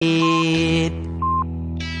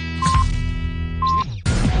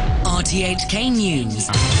RTHK News.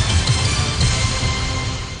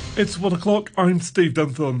 It's 1 o'clock, I'm Steve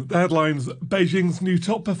Dunthorne. The headlines: Beijing's new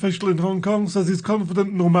top official in Hong Kong says he's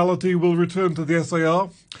confident normality will return to the SAR.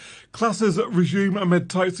 Classes resume amid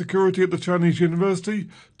tight security at the Chinese university,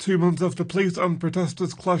 2 months after police and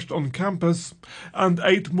protesters clashed on campus. And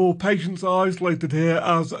 8 more patients are isolated here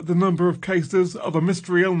as the number of cases of a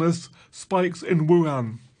mystery illness spikes in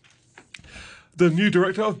Wuhan. The new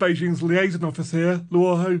director of Beijing's liaison office here,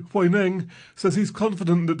 Luo Huining, says he's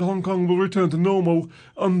confident that Hong Kong will return to normal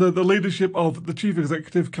under the leadership of the chief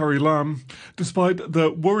executive, Carrie Lam, despite the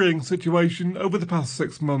worrying situation over the past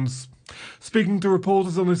 6 months. Speaking to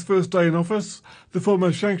reporters on his first day in office, the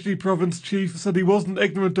former Shaanxi province chief said he wasn't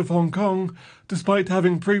ignorant of Hong Kong, despite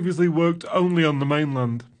having previously worked only on the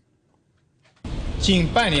mainland. 近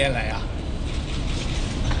半年来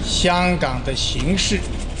香港的形势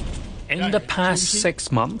In the past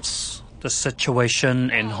 6 months, the situation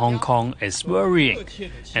in Hong Kong is worrying,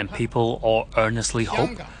 and people all earnestly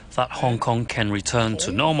hope that Hong Kong can return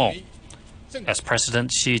to normal. As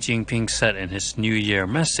President Xi Jinping said in his New Year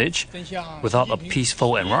message, without a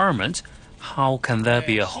peaceful environment, how can there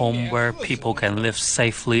be a home where people can live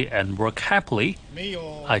safely and work happily?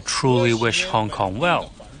 I truly wish Hong Kong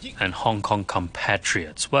well, and Hong Kong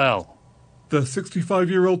compatriots well. The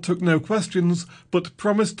 65-year-old took no questions, but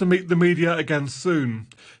promised to meet the media again soon.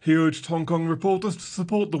 He urged Hong Kong reporters to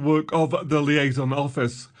support the work of the liaison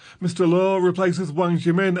office. Mr. Luo replaces Wang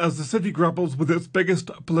Zhimin as the city grapples with its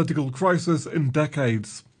biggest political crisis in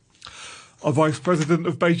decades. A vice president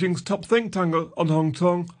of Beijing's top think tank on Hong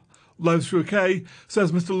Kong, Lau Shuke,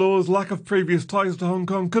 says Mr. Luo's lack of previous ties to Hong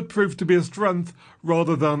Kong could prove to be a strength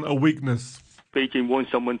rather than a weakness. Beijing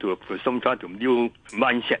wants someone to have some kind of new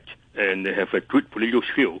mindset and have a good political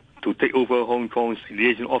skill to take over Hong Kong's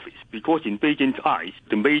liaison office. Because in Beijing's eyes,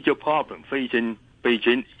 the major problem facing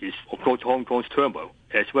Beijing is, of course, Hong Kong's turmoil,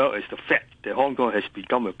 as well as the fact that Hong Kong has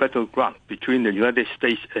become a battleground between the United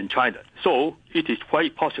States and China. So it is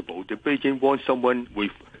quite possible that Beijing wants someone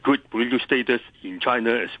with good political status in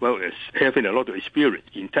China, as well as having a lot of experience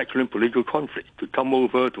in tackling political conflict, to come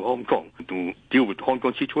over to Hong Kong to deal with the Hong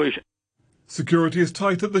Kong situation. Security is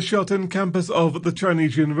tight at the shut-in campus of the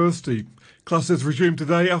Chinese university. Classes resumed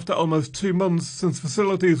today after almost 2 months since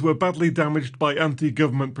facilities were badly damaged by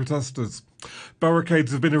anti-government protesters.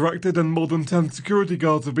 Barricades have been erected and more than 10 security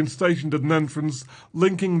guards have been stationed at an entrance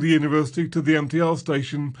linking the university to the MTR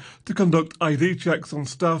station to conduct ID checks on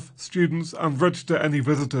staff, students and register any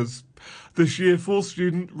visitors. This Year 4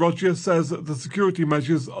 student, Roger, says that the security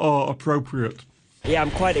measures are appropriate. Yeah,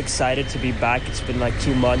 I'm quite excited to be back. It's been like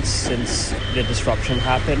 2 months since the disruption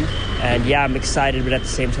happened. And yeah, I'm excited, but at the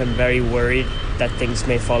same time very worried that things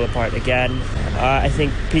may fall apart again. I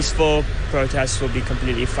think peaceful protests will be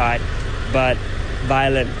completely fine, but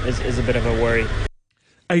violent is a bit of a worry.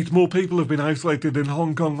 8 more people have been isolated in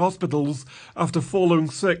Hong Kong hospitals after falling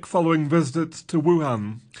sick following visits to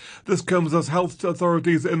Wuhan. This comes as health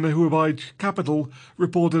authorities in the Hubei capital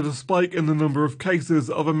reported a spike in the number of cases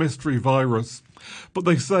of a mystery virus. But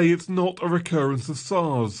they say it's not a recurrence of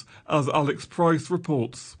SARS, as Alex Price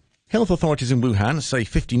reports. Health authorities in Wuhan say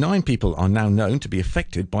 59 people are now known to be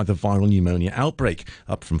affected by the viral pneumonia outbreak,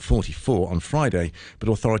 up from 44 on Friday, but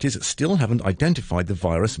authorities still haven't identified the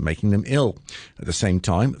virus making them ill. At the same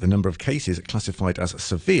time, the number of cases classified as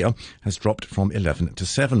severe has dropped from 11 to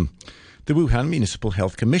 7. The Wuhan Municipal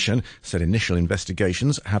Health Commission said initial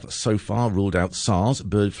investigations have so far ruled out SARS,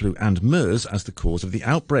 bird flu and MERS as the cause of the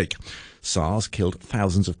outbreak. SARS killed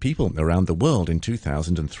thousands of people around the world in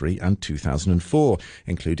 2003 and 2004,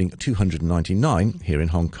 including 299 here in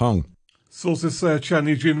Hong Kong. Sources say a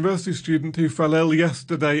Chinese university student who fell ill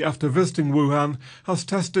yesterday after visiting Wuhan has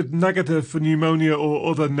tested negative for pneumonia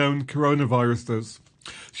or other known coronaviruses.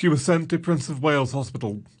 She was sent to Prince of Wales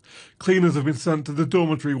Hospital. Cleaners have been sent to the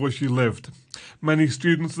dormitory where she lived. Many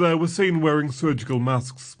students there were seen wearing surgical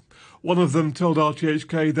masks. One of them told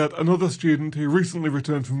RTHK that another student who recently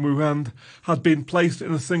returned from Wuhan had been placed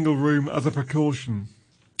in a single room as a precaution.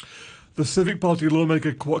 The Civic Party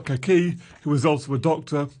lawmaker Kwok Ka-ki, who is also a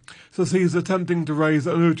doctor, says he is attempting to raise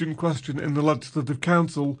an urgent question in the Legislative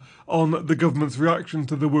Council on the government's reaction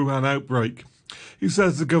to the Wuhan outbreak. He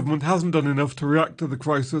says the government hasn't done enough to react to the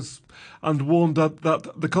crisis and warned that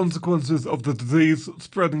the consequences of the disease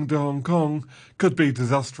spreading to Hong Kong could be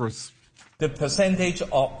disastrous. The percentage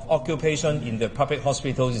of occupation in the public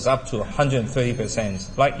hospitals is up to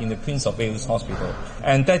 130%, like in the Prince of Wales Hospital.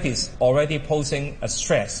 And that is already posing a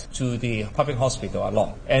stress to the public hospital a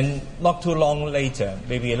lot. And not too long later,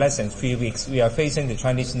 maybe less than 3 weeks, we are facing the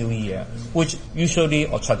Chinese New Year, which usually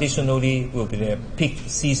or traditionally will be the peak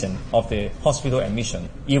season of the hospital admission.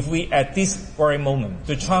 If we, at this very moment,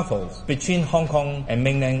 the travel between Hong Kong and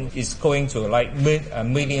mainland is going to like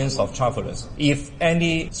millions of travelers. If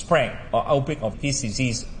any spread or outbreak of this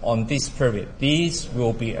disease on this period, this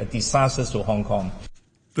will be a disaster to Hong Kong.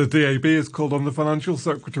 The DAB has called on the Financial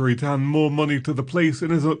Secretary to hand more money to the police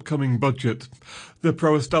in his upcoming budget. The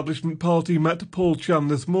pro-establishment party met Paul Chan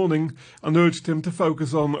this morning and urged him to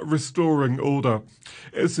focus on restoring order.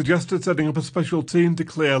 It suggested setting up a special team to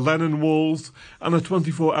clear Lennon walls and a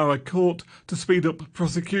 24-hour court to speed up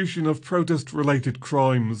prosecution of protest-related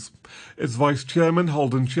crimes. Its vice-chairman,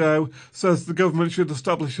 Holden Chow, says the government should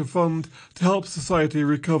establish a fund to help society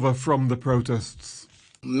recover from the protests.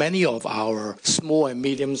 Many of our small and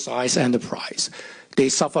medium-sized enterprise, they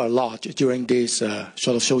suffer a lot during this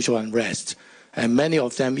sort of social unrest. And many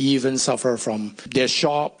of them even suffer from their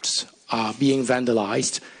shops being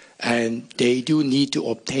vandalized, and they do need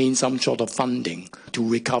to obtain some sort of funding to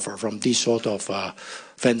recover from this sort of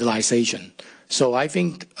vandalization. So I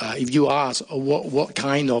think if you ask what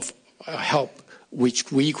kind of help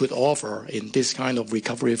which we could offer in this kind of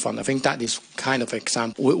recovery fund, I think that is kind of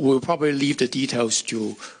example. We'll probably leave the details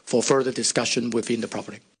for further discussion within the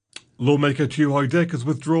public. Lawmaker Chu Hoi-dik has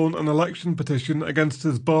withdrawn an election petition against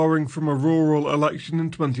his barring from a rural election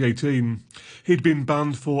in 2018. He'd been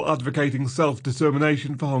banned for advocating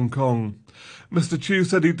self-determination for Hong Kong. Mr. Chu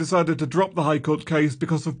said he decided to drop the High Court case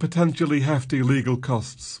because of potentially hefty legal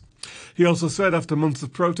costs. He also said after months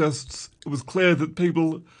of protests, it was clear that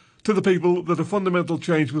to the people that a fundamental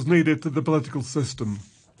change was needed to the political system.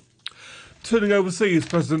 Turning overseas,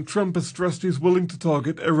 President Trump has stressed he's willing to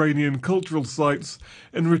target Iranian cultural sites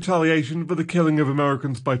in retaliation for the killing of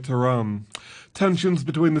Americans by Tehran. Tensions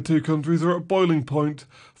between the two countries are at boiling point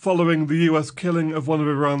following the US killing of one of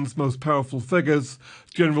Iran's most powerful figures,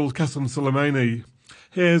 General Qasem Soleimani.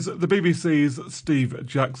 Here's the BBC's Steve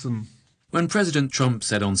Jackson. When President Trump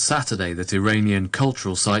said on Saturday that Iranian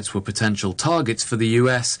cultural sites were potential targets for the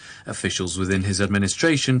US, officials within his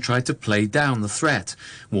administration tried to play down the threat,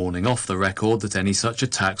 warning off the record that any such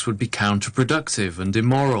attacks would be counterproductive and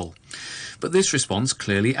immoral. But this response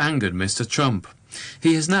clearly angered Mr. Trump.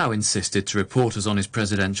 He has now insisted to reporters on his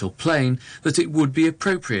presidential plane that it would be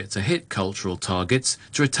appropriate to hit cultural targets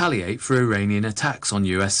to retaliate for Iranian attacks on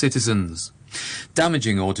US citizens.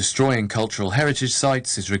 Damaging or destroying cultural heritage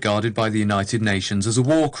sites is regarded by the United Nations as a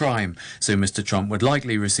war crime, so Mr. Trump would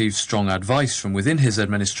likely receive strong advice from within his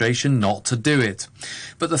administration not to do it.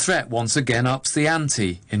 But the threat once again ups the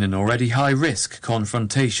ante in an already high-risk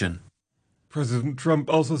confrontation. President Trump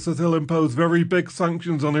also says he'll impose very big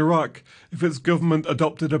sanctions on Iraq if its government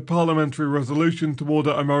adopted a parliamentary resolution to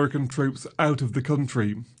order American troops out of the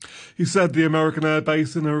country. He said the American air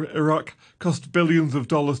base in Iraq cost billions of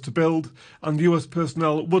dollars to build, and US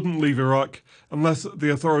personnel wouldn't leave Iraq unless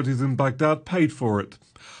the authorities in Baghdad paid for it.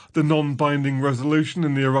 The non-binding resolution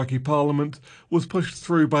in the Iraqi parliament was pushed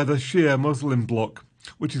through by the Shia Muslim bloc,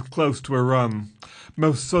 which is close to Iran.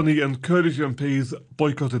 Most Sunni and Kurdish MPs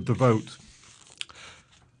boycotted the vote.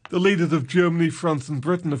 The leaders of Germany, France and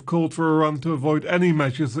Britain have called for Iran to avoid any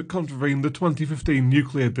measures that contravene the 2015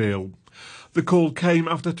 nuclear deal. The call came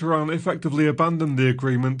after Tehran effectively abandoned the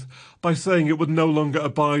agreement by saying it would no longer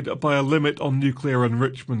abide by a limit on nuclear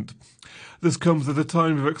enrichment. This comes at a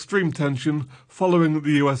time of extreme tension following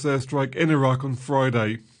the US airstrike in Iraq on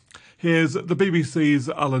Friday. Here's the BBC's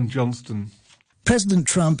Alan Johnston. President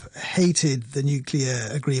Trump hated the nuclear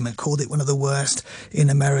agreement, called it one of the worst in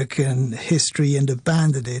American history, and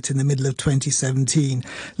abandoned it in the middle of 2017.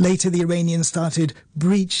 Later, the Iranians started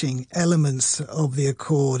breaching elements of the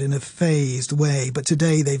accord in a phased way, but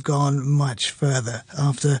today they've gone much further.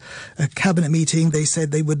 After a cabinet meeting, they said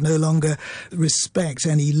they would no longer respect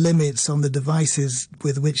any limits on the devices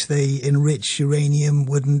with which they enrich uranium,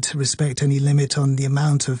 wouldn't respect any limit on the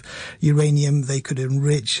amount of uranium they could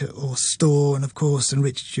enrich or store, and of course,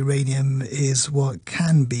 enriched uranium is what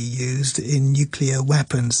can be used in nuclear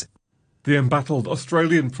weapons. The embattled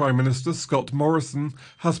Australian Prime Minister Scott Morrison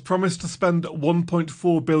has promised to spend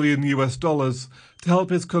 $1.4 billion to help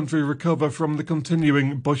his country recover from the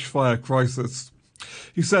continuing bushfire crisis.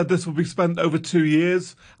 He said this will be spent over 2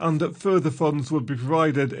 years and that further funds would be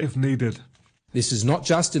provided if needed. This is not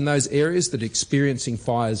just in those areas that are experiencing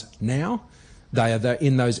fires now. They are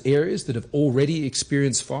in those areas that have already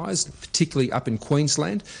experienced fires, particularly up in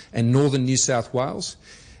Queensland and northern New South Wales.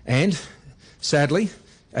 And Sadly,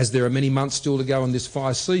 as there are many months still to go in this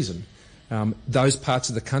fire season, those parts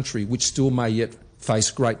of the country which still may yet face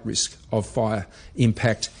great risk of fire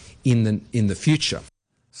impact in the future.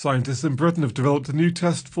 Scientists in Britain have developed a new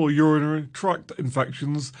test for urinary tract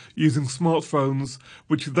infections using smartphones,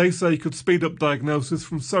 which they say could speed up diagnosis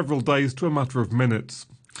from several days to a matter of minutes.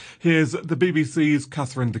 Here's the BBC's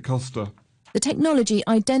Catherine DeCosta. The technology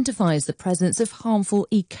identifies the presence of harmful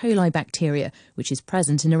E. coli bacteria, which is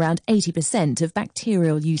present in around 80% of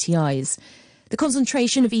bacterial UTIs. The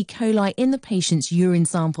concentration of E. coli in the patient's urine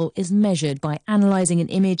sample is measured by analysing an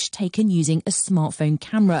image taken using a smartphone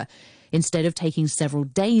camera. Instead of taking several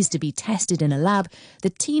days to be tested in a lab, the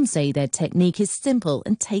team say their technique is simple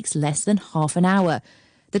and takes less than half an hour.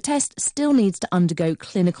 The test still needs to undergo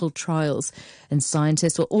clinical trials, and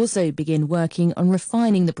scientists will also begin working on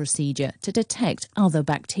refining the procedure to detect other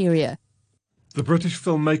bacteria. The British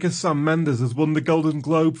filmmaker Sam Mendes has won the Golden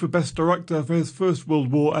Globe for Best Director for his first World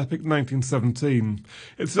War epic 1917.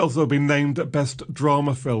 It's also been named Best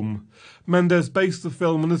Drama Film. Mendes based the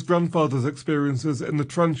film on his grandfather's experiences in the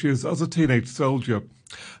trenches as a teenage soldier.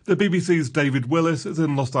 The BBC's David Willis is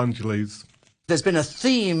in Los Angeles. There's been a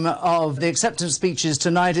theme of the acceptance speeches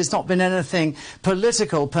tonight. It's not been anything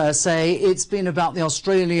political per se. It's been about the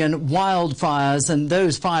Australian wildfires, and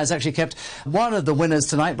those fires actually kept one of the winners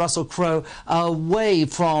tonight, Russell Crowe, away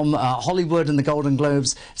from Hollywood and the Golden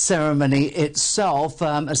Globes ceremony itself.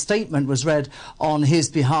 A statement was read on his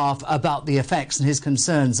behalf about the effects and his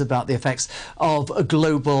concerns about the effects of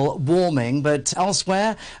global warming. But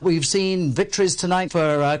elsewhere, we've seen victories tonight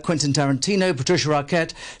for Quentin Tarantino, Patricia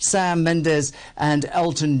Arquette, Sam Mendes, and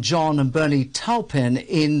Elton John and Bernie Taupin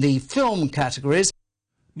in the film categories.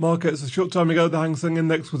 Markets a short time ago, the Hang Seng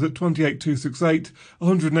Index was at 28,268,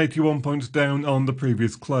 181 points down on the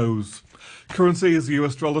previous close. Currency is the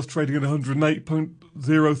US dollar trading at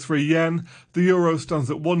 108.03 yen, the euro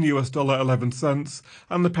stands at $1 11 cents,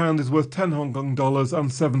 and the pound is worth 10 Hong Kong dollars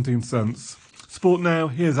and 17 cents. Sport now,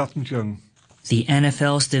 here's Atten Chung. The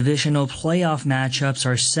NFL's divisional playoff matchups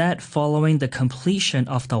are set following the completion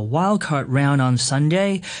of the wildcard round on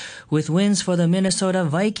Sunday, with wins for the Minnesota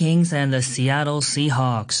Vikings and the Seattle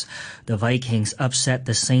Seahawks. The Vikings upset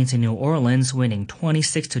the Saints in New Orleans, winning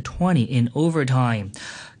 26-20 in overtime.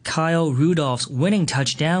 Kyle Rudolph's winning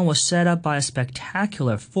touchdown was set up by a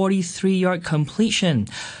spectacular 43-yard completion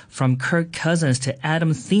from Kirk Cousins to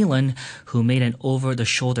Adam Thielen, who made an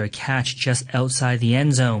over-the-shoulder catch just outside the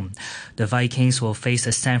end zone. The Vikings will face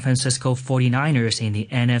the San Francisco 49ers in the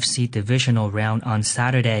NFC divisional round on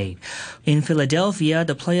Saturday. In Philadelphia,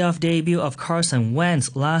 the playoff debut of Carson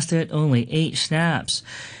Wentz lasted only 8 snaps.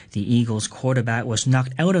 The Eagles quarterback was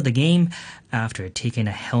knocked out of the game after taking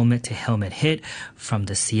a helmet-to-helmet hit from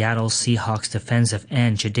the Seattle Seahawks defensive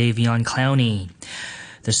end Jadeveon Clowney.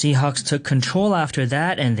 The Seahawks took control after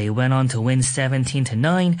that, and they went on to win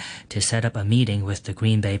 17-9 to set up a meeting with the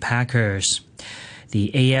Green Bay Packers.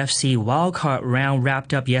 The AFC wildcard round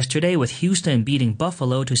wrapped up yesterday with Houston beating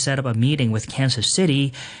Buffalo to set up a meeting with Kansas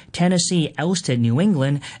City. Tennessee ousted New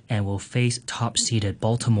England and will face top-seeded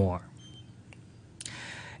Baltimore.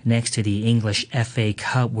 Next to the English FA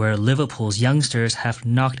Cup, where Liverpool's youngsters have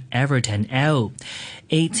knocked Everton out.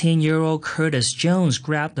 18-year-old Curtis Jones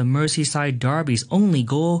grabbed the Merseyside Derby's only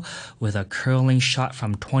goal with a curling shot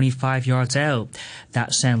from 25 yards out.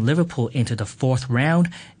 That sent Liverpool into the 4th round,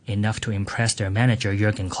 enough to impress their manager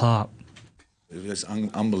Jurgen Klopp. It was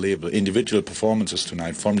unbelievable individual performances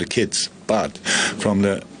tonight from the kids, but from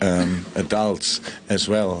the adults as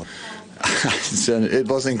well. It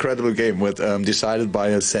was an incredible game, decided by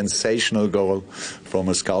a sensational goal from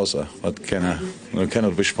a Scouser. I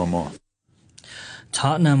cannot wish for more.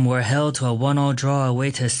 Tottenham were held to a 1-1 draw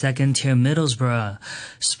away to second-tier Middlesbrough.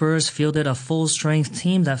 Spurs fielded a full-strength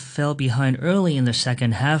team that fell behind early in the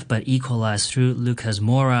second half but equalized through Lucas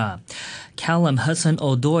Moura. Callum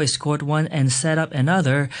Hudson-Odoi scored one and set up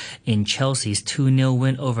another in Chelsea's 2-0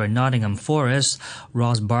 win over Nottingham Forest.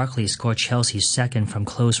 Ross Barkley scored Chelsea's second from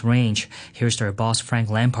close range. Here's their boss Frank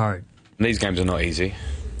Lampard. These games are not easy.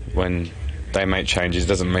 When they make changes, it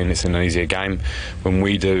doesn't mean it's an easier game. When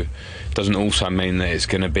we do, it doesn't also mean that it's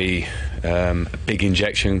going to be a big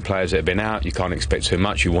injection. Players that have been out, you can't expect too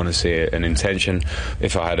much. You want to see an intention.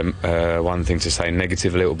 If I had one thing to say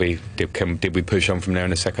negatively, it would be, did we push on from there in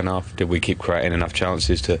the second half? Did we keep creating enough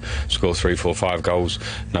chances to score 3, 4, 5 goals?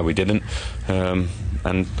 No, we didn't.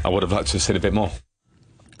 And I would have liked to have seen a bit more.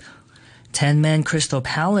 10-man Crystal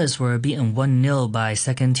Palace were beaten 1-0 by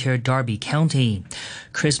second-tier Derby County.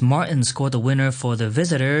 Chris Martin scored the winner for the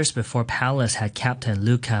visitors before Palace had captain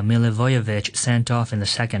Luka Milivojevic sent off in the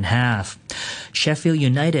second half. Sheffield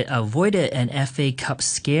United avoided an FA Cup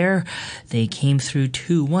scare. They came through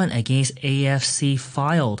 2-1 against AFC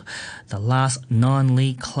Fylde, the last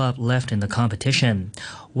non-league club left in the competition.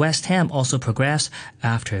 West Ham also progressed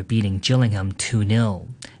after beating Gillingham 2-0.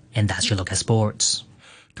 And that's your look at sports.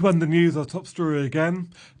 To end the news, our top story again.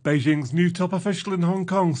 Beijing's new top official in Hong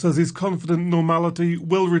Kong says he's confident normality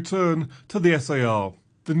will return to the SAR.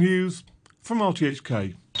 The news from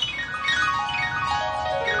RTHK.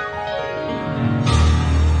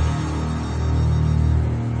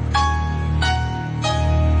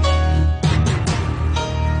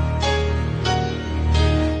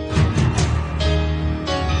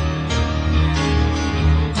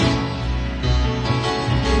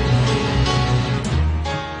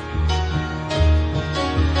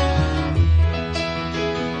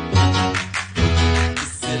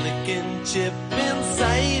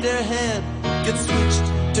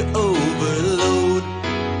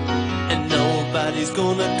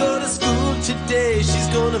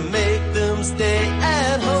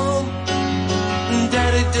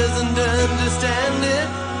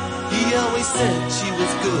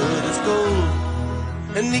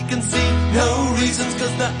 And he can see no reasons,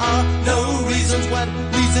 cause there are no reasons. What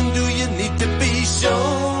reason do you need to be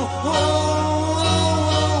shown?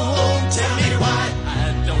 Tell me why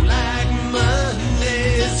I don't like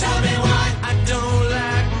Mondays. Tell me why I don't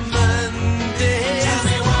like Mondays. Tell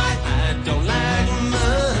me why I don't like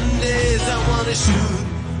Mondays. I wanna shoot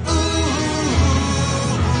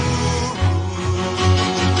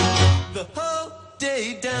the whole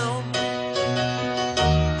day down.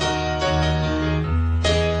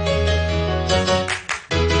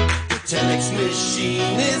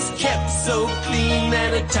 Machine is kept so clean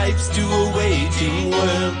and it types to a waiting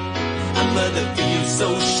world. A mother feels so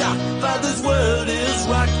shocked, father's world is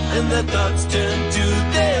rocked, and their thoughts turn to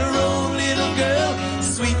their own little girl.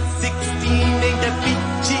 Sweet 16 ain't that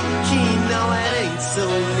peachy keen. Now it ain't so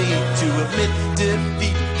neat to admit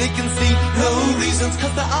defeat. They can see no reasons,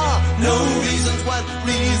 cause there are no reasons. What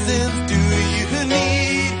reasons do you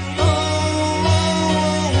need?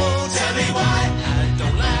 Tell me why I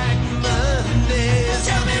don't like Mondays.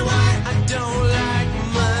 Tell me why I don't like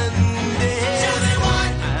Mondays. Tell me why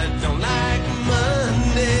I don't like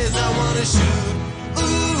Mondays. I wanna shoot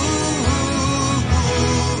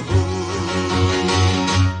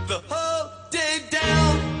the whole day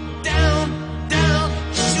down, down, down.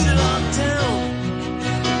 Shoot it all down.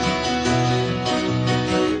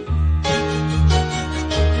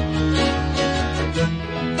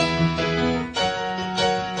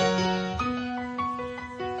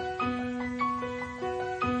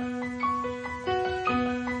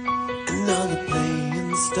 Another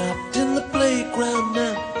plane stopped in the playground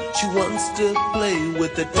now. She wants to play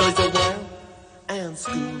with the toys a while. And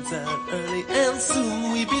school's out early and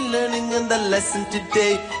soon we be learning, and the lesson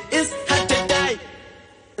today is how to die.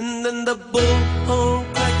 And then the bullhorn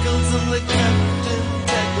crackles and the captain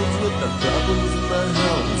tackles with the problems in the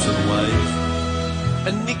house and wife.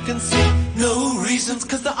 And he can see no reasons,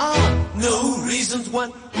 cause there are no reasons.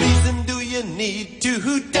 What reason do you need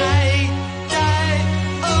to die? Die,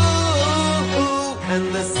 oh.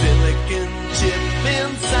 And the silicon chip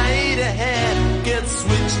inside her head gets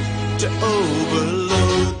switched to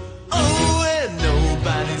overload. Oh, and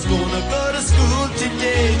nobody's gonna go to school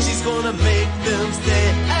today. She's gonna make them stay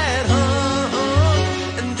at home.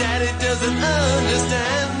 And daddy doesn't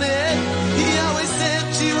understand it. He always said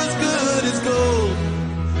she was good as gold.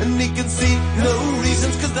 And he can see no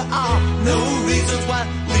reasons, cause there are no reasons. What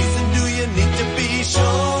reason do you need to be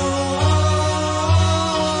shown?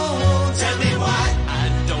 Tell me why I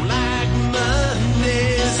don't like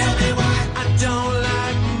Mondays. Tell me why I don't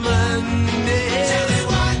like Mondays. Tell me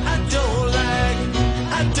why I don't like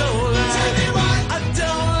Tell me why I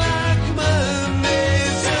don't like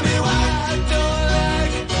Mondays. Tell me why I don't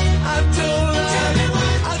like Tell me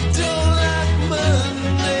why I don't like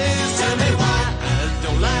Mondays. Tell me why I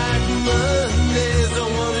don't like Mondays. I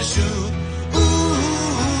wanna shoot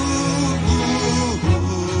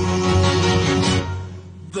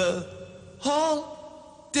the whole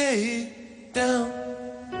day down.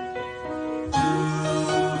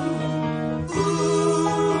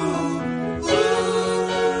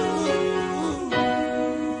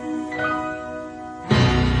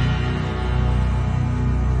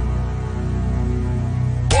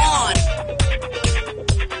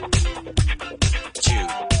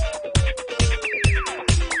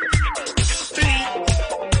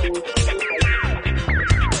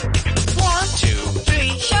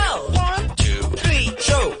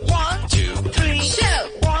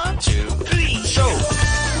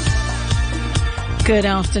 Good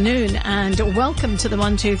afternoon and welcome to the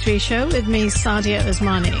 123 show with me, Sadia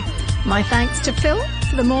Usmani. My thanks to Phil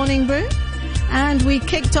for the morning brew. And we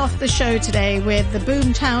kicked off the show today with the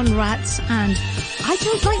Boomtown Rats and I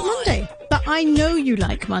don't like Monday, but I know you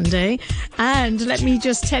like Monday. And let me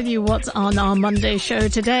just tell you what's on our Monday show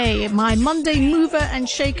today. My Monday mover and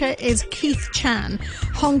shaker is Keith Chan,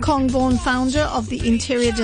 Hong Kong-born founder of the interior